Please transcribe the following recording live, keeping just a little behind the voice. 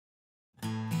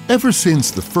Ever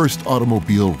since the first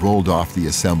automobile rolled off the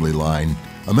assembly line,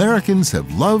 Americans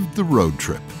have loved the road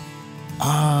trip.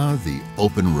 Ah, the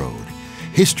open road.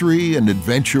 History and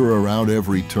adventure around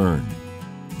every turn.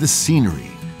 The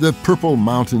scenery, the purple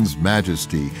mountains'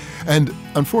 majesty, and,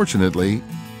 unfortunately,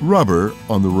 rubber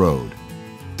on the road.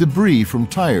 Debris from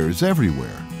tires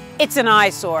everywhere. It's an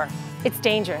eyesore. It's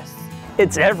dangerous.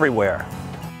 It's everywhere.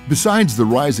 Besides the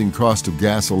rising cost of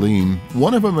gasoline,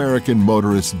 one of American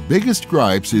motorists' biggest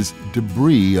gripes is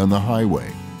debris on the highway,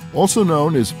 also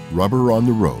known as rubber on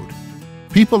the road.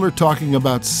 People are talking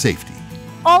about safety.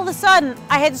 All of a sudden,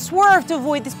 I had swerved to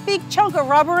avoid this big chunk of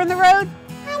rubber in the road.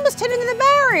 I almost hit into the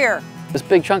barrier. This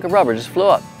big chunk of rubber just flew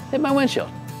up, hit my windshield.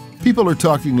 People are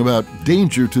talking about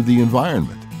danger to the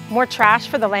environment. More trash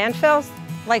for the landfills?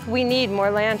 Like we need more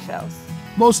landfills.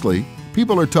 Mostly,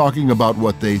 people are talking about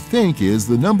what they think is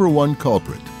the #1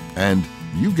 culprit. And,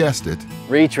 you guessed it,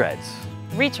 Retreads.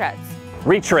 Retreads.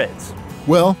 Retreads.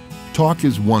 well, talk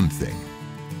is one thing.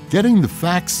 Getting the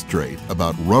facts straight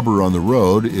about rubber on the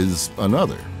road is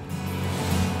another.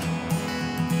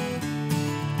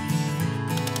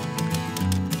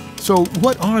 So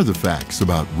what are the facts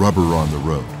about rubber on the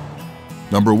road?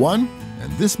 Number one, and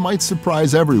this might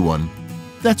surprise everyone,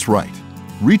 that's right.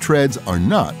 Retreads are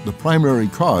not the primary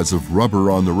cause of rubber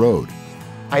on the road.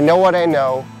 I know what I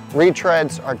know.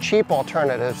 Retreads are cheap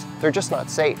alternatives. They're just not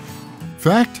safe.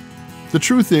 Fact? The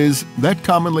truth is that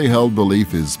commonly held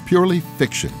belief is purely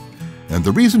fiction. And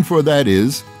the reason for that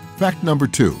is fact number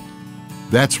 2.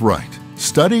 That's right.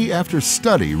 Study after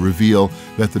study reveal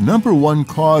that the #1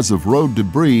 cause of road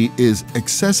debris is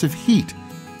excessive heat.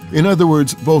 In other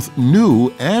words, both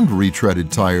new and retreaded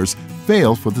tires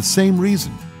fail for the same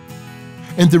reason.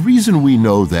 And the reason we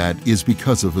know that is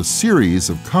because of a series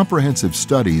of comprehensive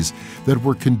studies that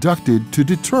were conducted to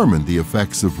determine the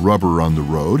effects of rubber on the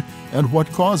road and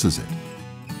what causes it.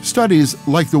 Studies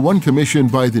like the one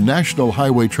commissioned by the National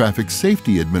Highway Traffic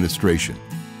Safety Administration.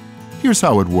 Here's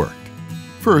how it worked.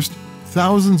 First,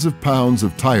 thousands of pounds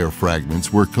of tire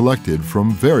fragments were collected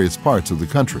from various parts of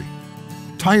the country.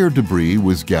 Tire debris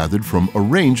was gathered from a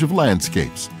range of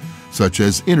landscapes, such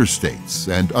as interstates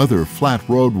and other flat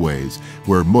roadways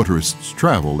where motorists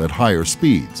travel at higher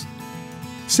speeds.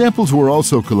 Samples were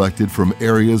also collected from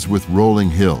areas with rolling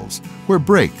hills, where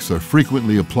brakes are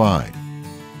frequently applied,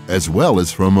 as well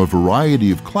as from a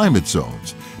variety of climate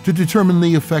zones to determine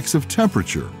the effects of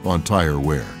temperature on tire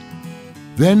wear.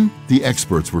 Then the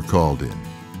experts were called in.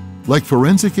 Like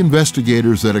forensic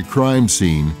investigators at a crime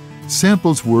scene,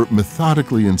 samples were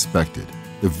methodically inspected,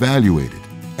 evaluated,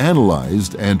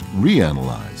 analyzed, and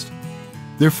reanalyzed.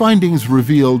 Their findings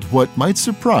revealed what might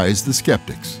surprise the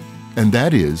skeptics, and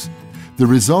that is, the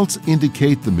results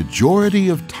indicate the majority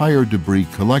of tire debris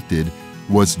collected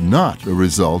was not a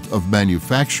result of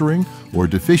manufacturing or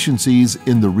deficiencies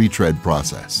in the retread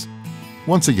process.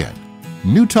 Once again,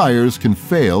 new tires can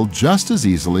fail just as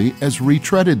easily as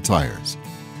retreaded tires.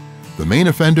 The main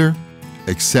offender?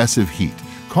 Excessive heat,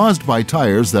 caused by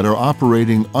tires that are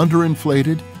operating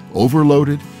underinflated,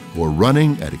 overloaded, or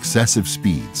running at excessive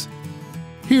speeds.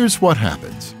 Here's what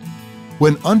happens.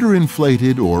 When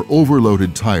underinflated or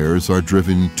overloaded tires are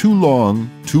driven too long,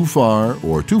 too far,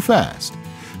 or too fast,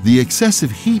 the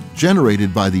excessive heat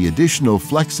generated by the additional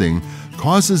flexing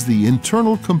causes the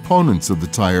internal components of the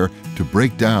tire to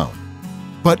break down.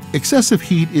 But excessive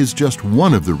heat is just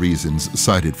one of the reasons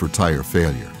cited for tire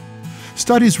failure.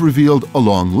 Studies revealed a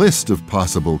long list of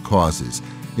possible causes,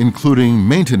 including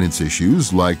maintenance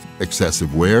issues like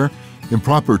excessive wear,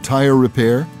 improper tire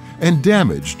repair, and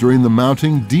damage during the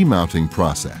mounting-demounting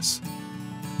process.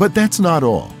 But that's not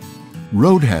all.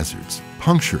 Road hazards,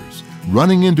 punctures,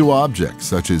 running into objects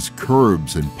such as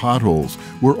curbs and potholes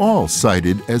were all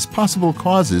cited as possible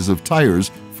causes of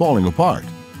tires falling apart.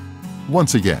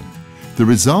 Once again, the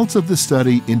results of the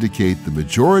study indicate the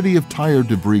majority of tire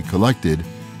debris collected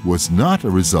was not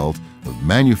a result of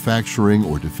manufacturing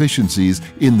or deficiencies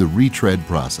in the retread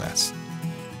process.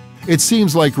 It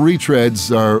seems like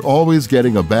retreads are always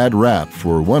getting a bad rap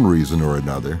for one reason or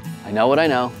another. I know what I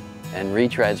know, and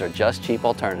retreads are just cheap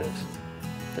alternatives.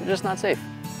 They're just not safe.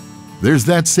 There's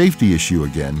that safety issue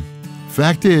again.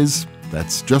 Fact is,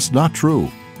 that's just not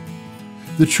true.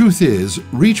 The truth is,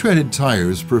 retreaded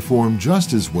tires perform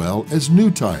just as well as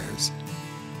new tires.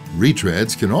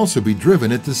 Retreads can also be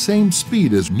driven at the same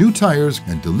speed as new tires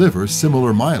and deliver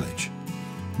similar mileage.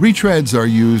 Retreads are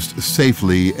used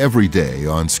safely every day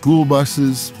on school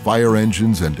buses, fire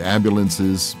engines and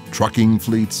ambulances, trucking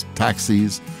fleets,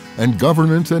 taxis, and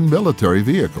government and military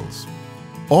vehicles.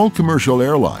 All commercial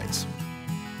airlines,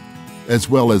 as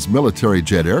well as military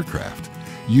jet aircraft,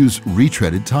 use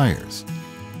retreaded tires.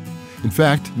 In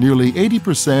fact, nearly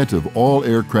 80% of all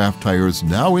aircraft tires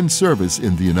now in service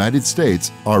in the United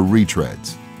States are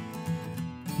retreads.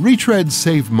 Retreads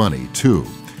save money, too.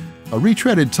 A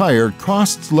retreaded tire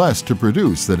costs less to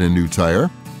produce than a new tire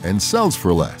and sells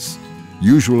for less,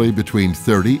 usually between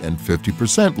 30 and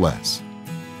 50% less.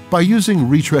 By using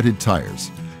retreaded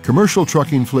tires, commercial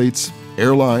trucking fleets,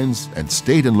 airlines, and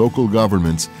state and local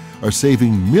governments are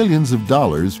saving millions of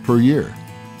dollars per year.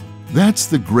 That's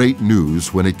the great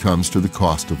news when it comes to the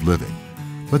cost of living.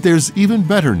 But there's even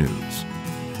better news.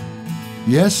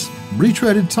 Yes,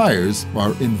 retreaded tires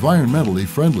are environmentally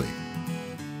friendly.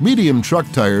 Medium truck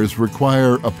tires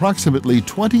require approximately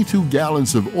 22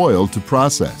 gallons of oil to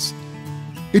process.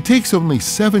 It takes only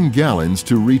 7 gallons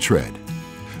to retread.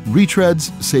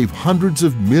 Retreads save hundreds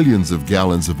of millions of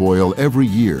gallons of oil every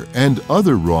year and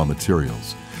other raw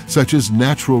materials, such as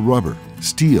natural rubber,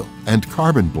 steel, and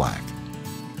carbon black.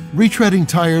 Retreading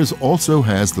tires also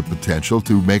has the potential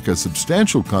to make a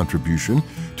substantial contribution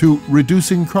to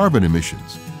reducing carbon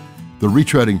emissions. The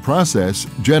retreading process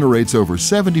generates over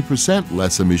 70%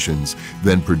 less emissions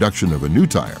than production of a new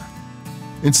tire.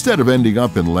 Instead of ending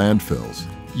up in landfills,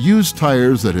 used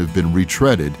tires that have been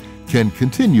retreaded can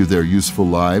continue their useful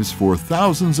lives for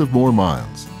thousands of more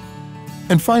miles.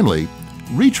 And finally,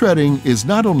 retreading is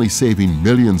not only saving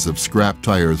millions of scrap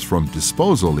tires from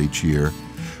disposal each year,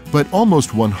 but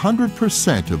almost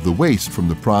 100% of the waste from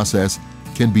the process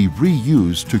can be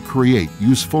reused to create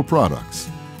useful products.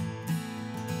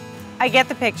 I get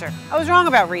the picture. I was wrong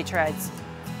about retreads.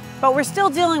 But we're still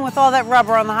dealing with all that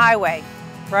rubber on the highway,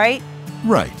 right?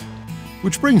 Right.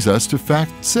 Which brings us to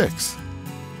fact 6.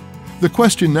 The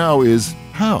question now is,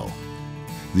 how?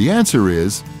 The answer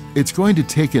is, it's going to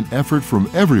take an effort from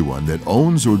everyone that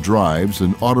owns or drives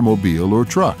an automobile or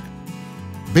truck.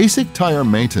 Basic tire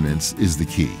maintenance is the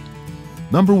key.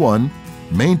 Number 1,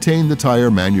 maintain the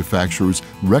tire manufacturer's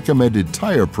recommended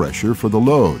tire pressure for the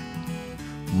load.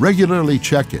 Regularly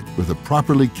check it with a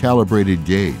properly calibrated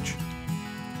gauge.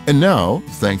 And now,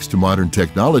 thanks to modern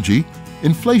technology,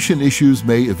 inflation issues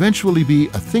may eventually be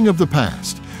a thing of the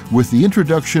past with the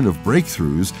introduction of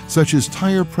breakthroughs such as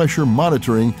tire pressure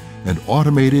monitoring and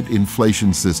automated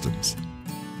inflation systems.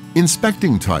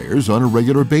 Inspecting tires on a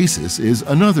regular basis is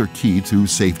another key to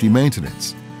safety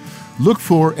maintenance. Look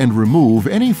for and remove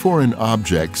any foreign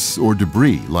objects or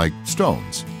debris like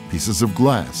stones, pieces of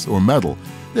glass, or metal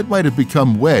that might have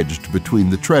become wedged between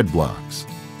the tread blocks.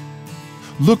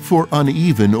 Look for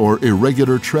uneven or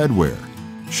irregular tread wear,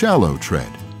 shallow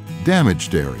tread,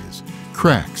 damaged areas,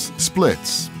 cracks,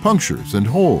 splits, punctures, and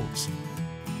holes.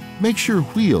 Make sure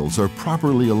wheels are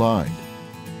properly aligned.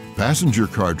 Passenger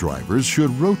car drivers should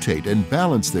rotate and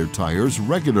balance their tires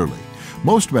regularly.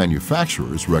 Most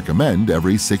manufacturers recommend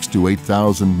every 6,000 to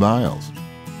 8,000 miles.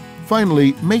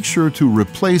 Finally, make sure to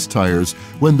replace tires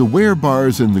when the wear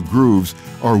bars and the grooves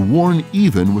are worn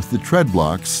even with the tread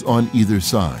blocks on either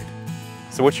side.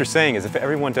 So what you're saying is if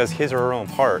everyone does his or her own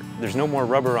part, there's no more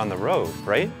rubber on the road,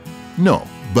 right? No,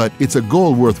 but it's a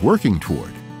goal worth working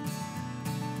toward.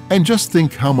 And just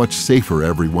think how much safer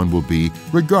everyone will be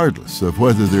regardless of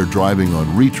whether they're driving on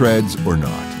retreads or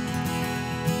not.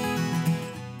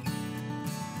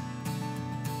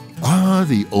 Ah,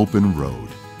 the open road.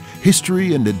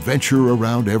 History and adventure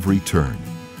around every turn.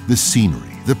 The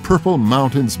scenery, the purple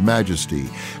mountains' majesty,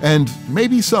 and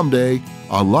maybe someday,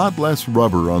 a lot less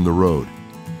rubber on the road.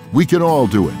 We can all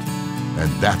do it,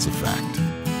 and that's a fact.